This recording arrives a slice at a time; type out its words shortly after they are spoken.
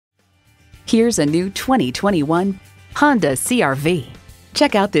Here's a new 2021 Honda CR-V.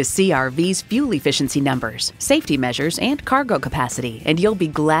 Check out this CR-V's fuel efficiency numbers, safety measures, and cargo capacity, and you'll be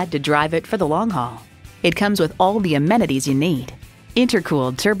glad to drive it for the long haul. It comes with all the amenities you need.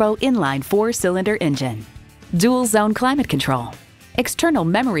 Intercooled turbo inline 4-cylinder engine, dual zone climate control, external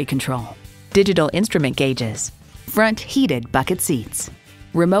memory control, digital instrument gauges, front heated bucket seats,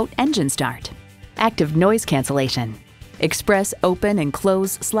 remote engine start, active noise cancellation, express open and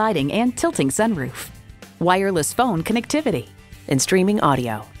close sliding and tilting sunroof, wireless phone connectivity, and streaming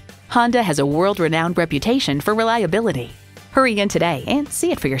audio. Honda has a world-renowned reputation for reliability. Hurry in today and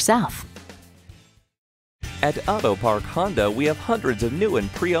see it for yourself. At Autopark Honda, we have hundreds of new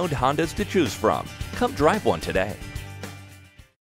and pre-owned Hondas to choose from. Come drive one today.